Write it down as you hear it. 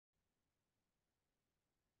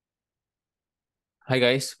Hi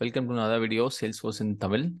guys, welcome to another video Salesforce in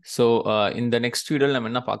Tamil. So in the next video நம்ம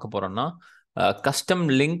என்ன பார்க்க போறோம்னா custom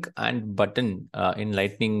link and button in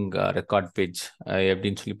lightning record page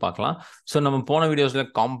எப்படின்னு சொல்லி பார்க்கலாம். So நம்ம போன வீடியோஸ்ல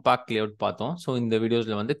காம்பாக்ட் லேஅவுட் பார்த்தோம். ஸோ இந்த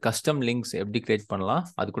வீடியோஸ்ல வந்து கஸ்டம் லிங்க்ஸ் எப்படி கிரியேட் பண்ணலாம்,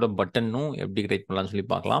 அது கூட பட்டனும் எப்படி கிரியேட் பண்ணலாம்னு சொல்லி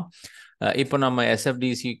பார்க்கலாம். இப்போ நம்ம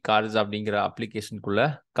எஸ்எஃப்டிசி கார்ஸ் அப்படிங்கிற அப்ளிகேஷனுக்குள்ள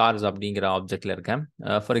கார்ஸ் அப்படிங்கிற ஆப்ஜெக்ட்ல இருக்கேன்.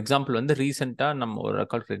 ஃபார் எக்ஸாம்பிள் வந்து ரீசெண்டாக நம்ம ஒரு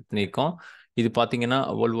ரெக்கார்ட் கிரியேட் பண்ணியிருக்கோம். இது பார்த்தீங்கன்னா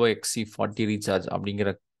Volvo XC40 ரீசார்ஜ் அப்படிங்கிற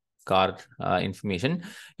கார் இன்ஃபர்மேஷன்.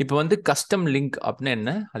 இப்போ வந்து கஸ்டம் லிங்க் அப்படின்னா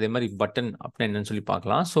என்ன, அதே மாதிரி பட்டன் அப்படின்னா என்னன்னு சொல்லி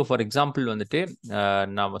பார்க்கலாம். ஸோ ஃபார் எக்ஸாம்பிள் வந்துட்டு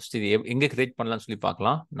நான் ஃபஸ்ட் இது எங்கே கிரியேட் பண்ணலாம்னு சொல்லி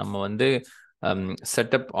பார்க்கலாம். நம்ம வந்து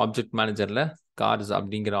செட்டப் ஆப்ஜெக்ட் மேனேஜரில் கார்ஸ்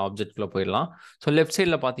அப்படிங்கிற ஆப்ஜெக்ட்குள்ளே போயிடலாம். ஸோ லெஃப்ட்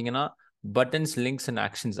சைடில் பார்த்தீங்கன்னா பட்டன்ஸ் லிங்க்ஸ் அண்ட்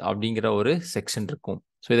ஆக்ஷன்ஸ் அப்படிங்கிற ஒரு செக்ஷன் இருக்கும்.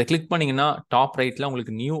 ஸோ இதை கிளிக் பண்ணீங்கன்னா டாப் ரைட்ல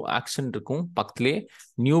உங்களுக்கு நியூ ஆக்ஷன் இருக்கும், பக்கத்திலே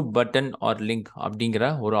நியூ பட்டன் ஆர் லிங்க் அப்படிங்கிற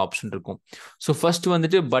ஒரு ஆப்ஷன் இருக்கும். ஸோ ஃபர்ஸ்ட்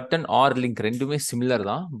வந்துட்டு பட்டன் ஆர் லிங்க் ரெண்டுமே சிமிலர்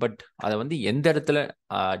தான், பட் அதை வந்து எந்த இடத்துல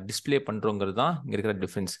டிஸ்பிளே பண்றோங்கிறது தான் இங்க இருக்கிற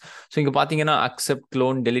டிஃபரன்ஸ். ஸோ இங்க பாத்தீங்கன்னா அக்செப்ட்,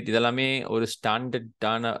 க்ளோன், டெலிட் இதெல்லாமே ஒரு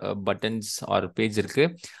ஸ்டாண்டர்டான பட்டன்ஸ் ஆர் பேஜ் இருக்கு.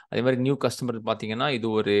 அதே மாதிரி நியூ கஸ்டமர் பாத்தீங்கன்னா இது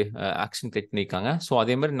ஒரு ஆக்ஷன் கிரியேட் பண்ணியிருக்காங்க. ஸோ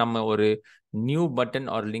அதே மாதிரி நம்ம ஒரு நியூ பட்டன்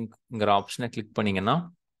ஆர் லிங்க்ங்கிற ஆப்ஷனை கிளிக் பண்ணீங்கன்னா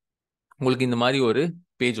உங்களுக்கு இந்த மாதிரி ஒரு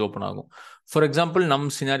பேஜ் ஓப்பன் ஆகும். ஃபார் எக்ஸாம்பிள்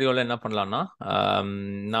நம்ம சினாரியோவில் என்ன பண்ணலாம்னா,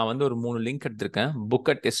 நான் வந்து ஒரு 3 லிங்க் எடுத்திருக்கேன்.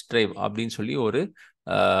 புக் அ டெஸ்ட் டிரைவ் அப்படின்னு சொல்லி ஒரு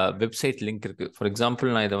வெப்சைட் லிங்க் இருக்கு. ஃபார்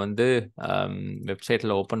எக்ஸாம்பிள் நான் இதை வந்து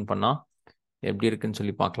வெப்சைட்டில் ஓப்பன் பண்ணால் எப்படி இருக்குன்னு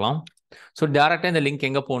சொல்லி பார்க்கலாம். ஸோ டேரெக்டாக இந்த லிங்க்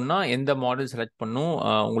எங்கே போகணும்னா எந்த மாடல் செலக்ட் பண்ணும்,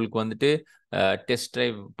 உங்களுக்கு வந்துட்டு டெஸ்ட்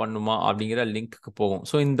டிரைவ் பண்ணுமா அப்படிங்கிற லிங்க்கு போகும்.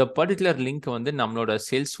 ஸோ இந்த பர்டிகுலர் லிங்க் வந்து நம்மளோட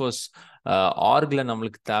சேல்ஸ்ஃபோர்ஸ் ஆர்கில்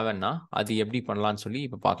நம்மளுக்கு தேவைன்னா அது எப்படி பண்ணலாம்னு சொல்லி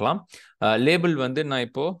இப்போ பார்க்கலாம். லேபிள் வந்து நான்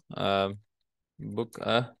இப்போ புக்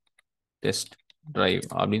டெஸ்ட் டிரைவ்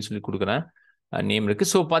அப்படின்னு சொல்லி கொடுக்குறேன், நேம் இருக்கு.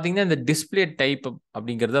 ஸோ பார்த்தீங்கன்னா இந்த டிஸ்பிளே டைப்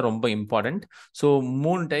அப்படிங்கிறது ரொம்ப இம்பார்ட்டன்ட். ஸோ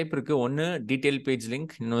 3 டைப் இருக்கு. ஒன்று டீடைல் பேஜ்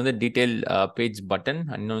லிங்க், இன்னும் வந்து டீடைல் பேஜ் பட்டன்,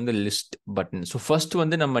 இன்னும் வந்து லிஸ்ட் பட்டன். ஸோ ஃபர்ஸ்ட்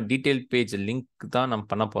வந்து நம்ம டீடைல் பேஜ் லிங்க் தான் நம்ம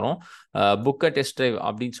பண்ண போறோம். புக் டெஸ்ட் டிரைவ்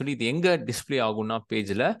அப்படின்னு சொல்லி இது எங்க டிஸ்பிளே ஆகும்னா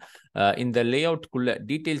பேஜ்ல இந்த லே அவுட்குள்ள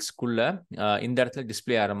டீடைல்ஸ்குள்ள இந்த இடத்துல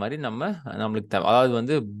டிஸ்பிளே ஆகிற மாதிரி நம்மளுக்கு தேவை. அதாவது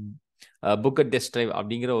வந்து புக் டெஸ்ட் டிரைவ்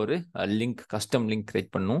அப்படிங்கிற ஒரு லிங்க், கஸ்டம் லிங்க்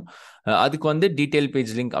கிரியேட் பண்ணும். அதுக்கு வந்து டீடைல்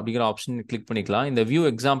பேஜ் லிங்க் அப்படிங்கிற ஆப்ஷன் கிளிக் பண்ணிக்கலாம். இந்த வியூ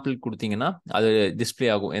எக்ஸாம்பிள் கொடுத்தீங்கன்னா அது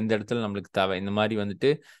டிஸ்பிளே ஆகும், எந்த இடத்துல நம்மளுக்கு தேவை இந்த மாதிரி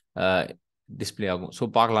வந்துட்டு டிஸ்பிளே ஆகும்.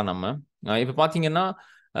 ஸோ பார்க்கலாம் நம்ம. இப்போ பார்த்தீங்கன்னா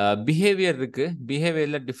பிஹேவியர் இருக்கு.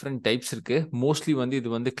 பிஹேவியர்ல டிஃப்ரெண்ட் டைப்ஸ் இருக்கு. மோஸ்ட்லி வந்து இது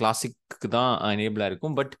வந்து கிளாசிக்கு தான் எனேபிளா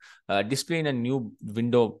இருக்கும். But display in new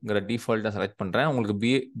விண்டோங்கிற டிஃபால்ட்டை select பண்றேன்.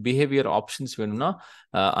 உங்களுக்கு பிஹேவியர் ஆப்ஷன்ஸ் வேணும்னா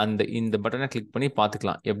இந்த பட்டனை கிளிக் பண்ணி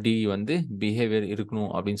பார்த்துக்கலாம் எப்படி வந்து பிஹேவியர் இருக்கணும்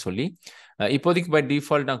அப்படின்னு சொல்லி. இப்போதைக்கு பை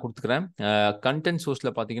டிஃபால்ட் நான் கொடுத்துக்கிறேன். கண்டென்ட்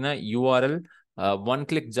சோர்ஸ்ல பார்த்தீங்கன்னா URL, one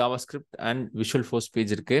click Java script and visual force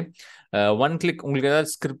page இருக்கு. ஒன் கிளிக் உங்களுக்கு ஏதாவது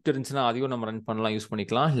ஸ்கிரிப்ட் இருந்துச்சுன்னா அதையும் நம்ம ரன் பண்ணலாம், யூஸ்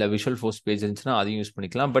பண்ணிக்கலாம். இல்லை விஷுவல் ஃபோர்ஸ் பேஜ் இருந்துச்சுன்னா அதையும் யூஸ்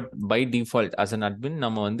பண்ணிக்கலாம். But by default as an admin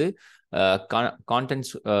நம்ம வந்து கான்டென்ட்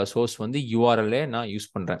சோர்ஸ் வந்து யூஆர்எல்லே நான் யூஸ்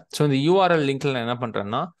பண்றேன். ஸோ இந்த யூஆர்எல் லிங்க்ல நான் என்ன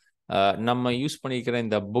பண்றேன்னா நம்ம யூஸ் பண்ணிக்கிற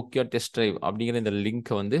இந்த புக் யோர் டெஸ்ட் டிரைவ் அப்படிங்கிற இந்த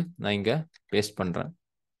லிங்க்கை வந்து நான் இங்க பேஸ்ட் பண்றேன்.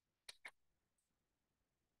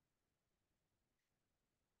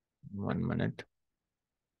 1 minute.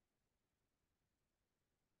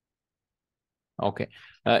 ஓகே,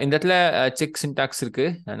 இந்த இடத்துல செக் சின்டாக்ஸ் இருக்கு.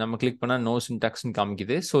 நம்ம கிளிக் பண்ணா நோ சின்டாக்ஸ்னு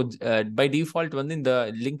காமிக்குது. ஸோ பை டிஃபால்ட் வந்து இந்த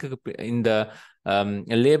லிங்க்கு இந்த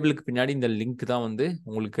லேபிளுக்கு பின்னாடி இந்த லிங்க் தான் வந்து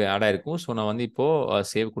உங்களுக்கு ஆட் ஆயிருக்கும். ஸோ நான் வந்து இப்போ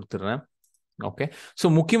சேவ் கொடுத்துட்றேன். ஓகே, ஸோ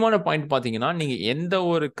முக்கியமான பாயிண்ட் பார்த்தீங்கன்னா நீங்கள் எந்த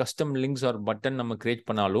ஒரு கஸ்டம் லிங்க்ஸ் ஆர் பட்டன் நம்ம கிரியேட்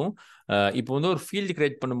பண்ணாலும் இப்போ வந்து ஒரு ஃபீல்டு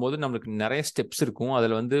கிரியேட் பண்ணும்போது நம்மளுக்கு நிறைய ஸ்டெப்ஸ் இருக்கும்.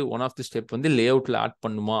 அதில் வந்து ஒன் ஆஃப் தி ஸ்டெப் வந்து லே அவுட்ல ஆட்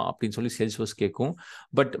பண்ணுமா அப்படின்னு சொல்லி சேல்ஸ்ஃபோர்ஸ் கேட்கும்.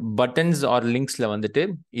 பட் பட்டன்ஸ் ஆர் லிங்க்ஸ்ல வந்துட்டு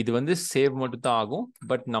இது வந்து சேவ் மட்டும் தான் ஆகும்.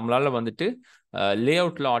 பட் நம்மளால வந்துட்டு லே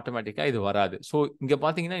அவுட்ல ஆட்டோமேட்டிக்கா இது வராது. ஸோ இங்க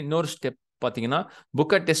பார்த்தீங்கன்னா இன்னொரு ஸ்டெப் பார்த்தீங்கன்னா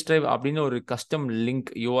புக் டெஸ்ட் டிரைவ் அப்படின்னு ஒரு கஸ்டம் லிங்க்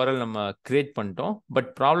யூஆர்எல் நம்ம கிரியேட் பண்ணிட்டோம். பட்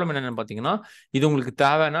ப்ராப்ளம் என்னன்னு பார்த்தீங்கன்னா இது உங்களுக்கு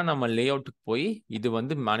தேவைன்னா நம்ம லே அவுட்டுக்கு போய் இது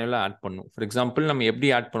வந்து மேனுவலாக ஆட் பண்ணும். ஃபார் எக்ஸாம்பிள் நம்ம எப்படி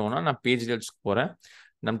ஆட் பண்ணுவோம்னா நான் பேஜ் லேஅவுட்ஸ்க்கு போகிறேன்.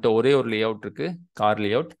 நம்மகிட்ட ஒரே ஒரு லே அவுட் இருக்கு, car lay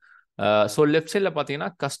out. So left சைடில்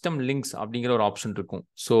பார்த்தீங்கன்னா கஸ்டம் லிங்க்ஸ் அப்படிங்கிற ஒரு ஆப்ஷன் இருக்கும்.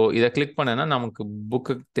 ஸோ இதை கிளிக் பண்ணேன்னா நமக்கு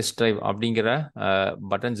புக் டெஸ்ட் டிரைவ் அப்படிங்கிற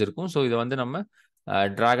பட்டன்ஸ் இருக்கும். ஸோ இதை வந்து நம்ம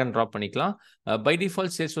ட்ராக் அண்ட் ட்ராப் பண்ணிக்கலாம். பை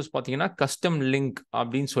டிஃபால்ட் சேல்ஸ்ஃபோர்ஸ் பார்த்தீங்கன்னா கஸ்டம் லிங்க்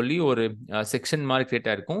அப்படின்னு சொல்லி ஒரு செக்ஷன் மாதிரி கிரியேட்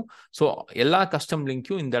ஆயிருக்கும். ஸோ எல்லா கஸ்டம்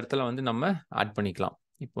லிங்க்கையும் இந்த இடத்துல வந்து நம்ம ஆட் பண்ணிக்கலாம்.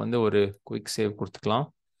 இப்போ வந்து ஒரு குயிக் சேவ் கொடுத்துக்கலாம்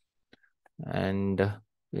அண்ட்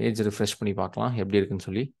பேஜ் ரிஃப்ரெஷ் பண்ணி பார்க்கலாம் எப்படி இருக்குன்னு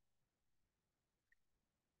சொல்லி.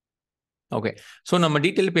 ஓகே, ஸோ நம்ம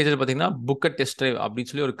டீட்டெயில் பேஜில் பார்த்தீங்கன்னா புக் டெஸ்ட் டிரைவ் அப்படின்னு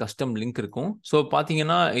சொல்லி ஒரு கஸ்டம் லிங்க் இருக்கும். ஸோ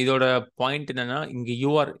பார்த்தீங்கன்னா இதோட பாயிண்ட் என்னன்னா இங்கே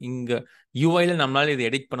யூஐல நம்மளால இதை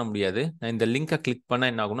எடிட் பண்ண முடியாது. நான் இந்த லிங்கை கிளிக்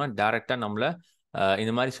பண்ண என்ன ஆகும்னா டேரெக்டாக நம்மள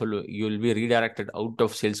இந்த மாதிரி you will be redirected out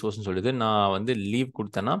of சேல்ஸ்ஃபோர்ஸ்னு சொல்லுது. நான் வந்து லீவ்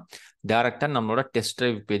கொடுத்தேன்னா டேரெக்டாக நம்மளோட டெஸ்ட்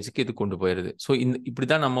டிரைவ் பேஜுக்கு இது கொண்டு போயிடுது. ஸோ இப்படி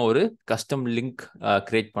தான் நம்ம ஒரு கஸ்டம் லிங்க்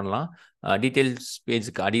கிரியேட் பண்ணலாம். டீட்டெயில்ஸ்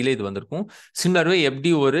பேஜுக்கு அடியில் இது வந்திருக்கும். சிமிலர்வே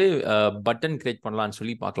எப்படி ஒரு பட்டன் கிரியேட் பண்ணலாம்னு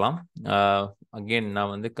சொல்லி பார்க்கலாம். அகெயின்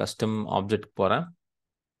நான் வந்து கஸ்டம் ஆப்ஜெக்ட் போகிறேன்.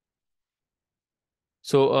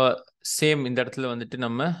 ஸோ சேம் இந்த இடத்துல வந்துட்டு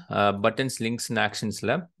நம்ம buttons links and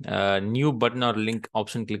ஆக்ஷன்ஸில் new button R link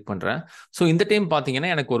option click பண்ணுறேன். ஸோ இந்த டைம்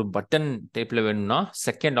பார்த்தீங்கன்னா எனக்கு ஒரு பட்டன் டைப்பில் வேணும்னா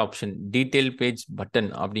second option detail page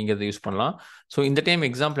button அப்படிங்கிறத யூஸ் பண்ணலாம். ஸோ இந்த டைம்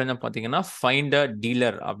எக்ஸாம்பிள் என்ன பார்த்தீங்கன்னா ஃபைண்ட் அ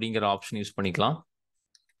டீலர் அப்படிங்கிற ஆப்ஷன் யூஸ் பண்ணிக்கலாம்.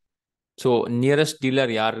 ஸோ நியரஸ்ட்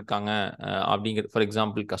டீலர் யார் இருக்காங்க அப்படிங்கிற ஃபார்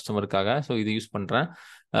எக்ஸாம்பிள் கஸ்டமருக்காக ஸோ இது யூஸ் பண்ணுறேன்.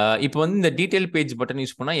 இப்போ வந்து இந்த டீட்டெயில் பேஜ் பட்டன்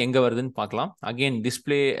யூஸ் பண்ணால் எங்கே வருதுன்னு பார்க்கலாம். அகெயின்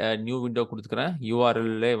டிஸ்பிளே நியூ விண்டோ கொடுத்துக்கிறேன்.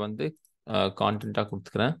 யூஆர்எல்ல வந்து கான்டென்ட்டாக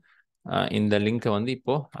கொடுத்துக்கிறேன். இந்த லிங்கை வந்து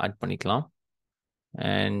இப்போ ஆட் பண்ணிக்கலாம்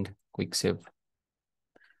அண்ட் குயிக் சேவ்.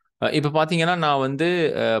 இப்போ பார்த்தீங்கன்னா நான் வந்து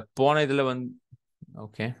போன இதில் வந்து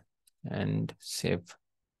ஓகே அண்ட் சேவ்.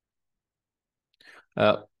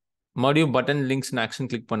 மறுபடியும் பட்டன் லிங்க்ஸ் ஆக்ஷன்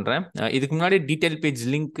கிளிக் பண்ணுறேன். இதுக்கு முன்னாடி டீட்டெயில் பேஜ்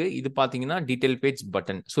லிங்க், இது பார்த்தீங்கன்னா டீட்டெயில் பேஜ்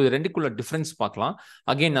பட்டன். ஸோ இது ரெண்டுக்குள்ள டிஃப்ரென்ஸ் பார்க்கலாம்.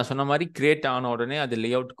 அகைன் நான் சொன்ன மாதிரி கிரியேட் ஆன உடனே அது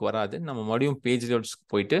லே அவுட்க்கு வராது. நம்ம மறுபடியும் பேஜ்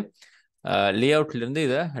லேஅவுட்ஸ்க்கு போயிட்டு லேஅவுட்லேருந்து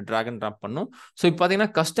இதை ட்ராக் அண்ட் ட்ராப் பண்ணும். ஸோ இப்போ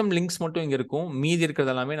பார்த்தீங்கன்னா கஸ்டம் லிங்க்ஸ் மட்டும் இங்கே இருக்கும். மீதி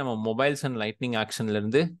இருக்கிறது எல்லாமே நம்ம மொபைல்ஸ் அண்ட் லைட்னிங்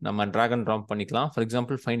ஆக்ஷன்லேருந்து நம்ம ட்ராக் அண்ட் ட்ராப் பண்ணிக்கலாம். ஃபார்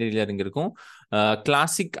எக்ஸாம்பிள் ஃபைண்ட் டீலர் இங்கே இருக்கும்.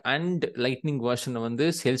 கிளாசிக் அண்ட் லைட்னிங் வெர்ஷனை வந்து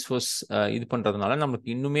சேல்ஸ்ஃபோர்ஸ் இது பண்ணுறதுனால நமக்கு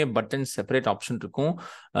இன்னுமே பட்டன் செப்பரேட் ஆப்ஷன் இருக்கும்,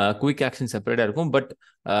 குயிக் ஆக்ஷன் செப்பரேட்டாக இருக்கும். பட்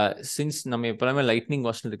சின்ஸ் நம்ம எப்போலாமே லைட்னிங்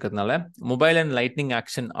வெர்ஷன் இருக்கிறதுனால மொபைல் அண்ட் லைட்னிங்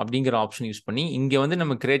ஆக்ஷன் அப்படிங்கிற ஆப்ஷன் யூஸ் பண்ணி இங்கே வந்து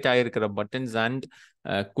நம்ம create ஆகிருக்கிற buttons and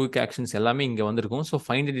quick actions எல்லாமே இங்கே வந்துருக்கும். ஸோ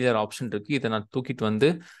ஃபைண்ட் டீலர் ஆப்ஷன் இருக்குது. இதை நான் தூக்கிட்டு வந்து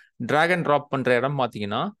ட்ராக் அண்ட் ட்ராப் பண்ணுற இடம்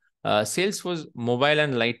பார்த்தீங்கன்னா Salesforce mobile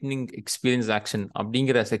and lightning experience action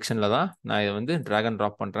அப்படிங்கிற செக்ஷனில் தான் நான் இதை வந்து ட்ராக் அண்ட்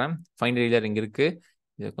ட்ராப் பண்ணுறேன். ஃபைண்ட் டீலர் இங்கே இருக்குது.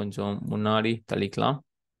 இதை கொஞ்சம் முன்னாடி தள்ளிக்கலாம்.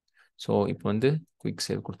 ஸோ இப்போ வந்து குயிக்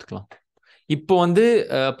சேவ் கொடுத்துக்கலாம். இப்போ வந்து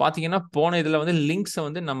பார்த்தீங்கன்னா போன இதில் வந்து லிங்க்ஸை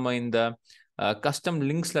வந்து நம்ம இந்த கஸ்டம்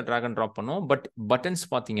லிங்க்ஸில் ட்ராக் அண்ட் ட்ராப் பண்ணோம். பட் பட்டன்ஸ்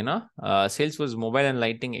பார்த்தீங்கன்னா Salesforce mobile and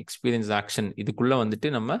lighting experience action இதுக்குள்ளே வந்துட்டு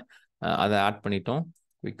நம்ம அதை ஆட் பண்ணிட்டோம்.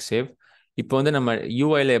 Quick save. இப்போ வந்து நம்ம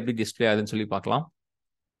யூஐயில் எப்படி டிஸ்பிளே ஆகுதுன்னு சொல்லி பார்க்கலாம்.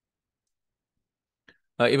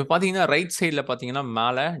 இப்போ பார்த்தீங்கன்னா ரைட் சைடில் பார்த்தீங்கன்னா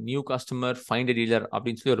மேலே நியூ கஸ்டமர் ஃபைண்ட் டீலர்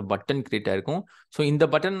அப்படின்னு சொல்லி ஒரு பட்டன் கிரியேட் ஆயிருக்கும். ஸோ இந்த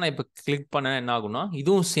பட்டன் நான் இப்போ கிளிக் பண்ண என்ன ஆகும்னா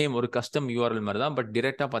இதுவும் சேம் ஒரு கஸ்டம் யூஆர்எல் மாதிரி தான். பட்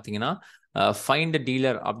டிரெக்டாக பார்த்தீங்கன்னா ஃபைண்ட்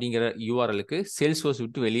டீலர் அப்படிங்கிற யூஆர்எலுக்கு சேல்ஸ்ஃபோர்ஸ்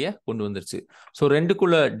விட்டு வெளியே கொண்டு வந்துருச்சு. ஸோ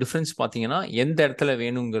ரெண்டுக்குள்ள டிஃப்ரென்ஸ் பார்த்தீங்கன்னா எந்த இடத்துல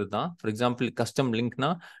வேணுங்கிறது தான். ஃபார் எக்ஸாம்பிள் கஸ்டம்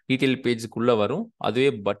லிங்க்னா டீட்டெயில் பேஜுக்குள்ளே வரும்.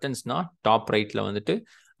 அதுவே பட்டன்ஸ்னா டாப் ரைட்டில் வந்துட்டு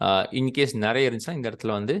இன்கேஸ் நிறைய இருந்துச்சுன்னா இந்த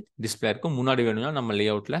இடத்துல வந்து டிஸ்பிளே இருக்கும். முன்னாடி வேணும்னா நம்ம லே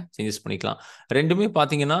அவுட்ல சேஞ்சஸ் பண்ணிக்கலாம். ரெண்டுமே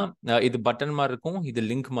பார்த்தீங்கன்னா இது பட்டன் மாதிரி இருக்கும், இது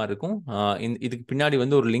லிங்க் மாதிரி இருக்கும். இதுக்கு பின்னாடி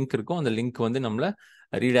வந்து ஒரு லிங்க் இருக்கும். அந்த லிங்க் வந்து நம்மளை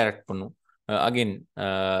ரீடைரக்ட் பண்ணும். அகெயின்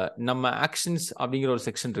நம்ம ஆக்ஷன்ஸ் அப்படிங்கிற ஒரு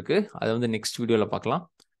செக்ஷன் இருக்கு. அதை வந்து நெக்ஸ்ட் வீடியோவில் பார்க்கலாம்.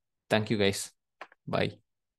 Thank you guys. பாய்.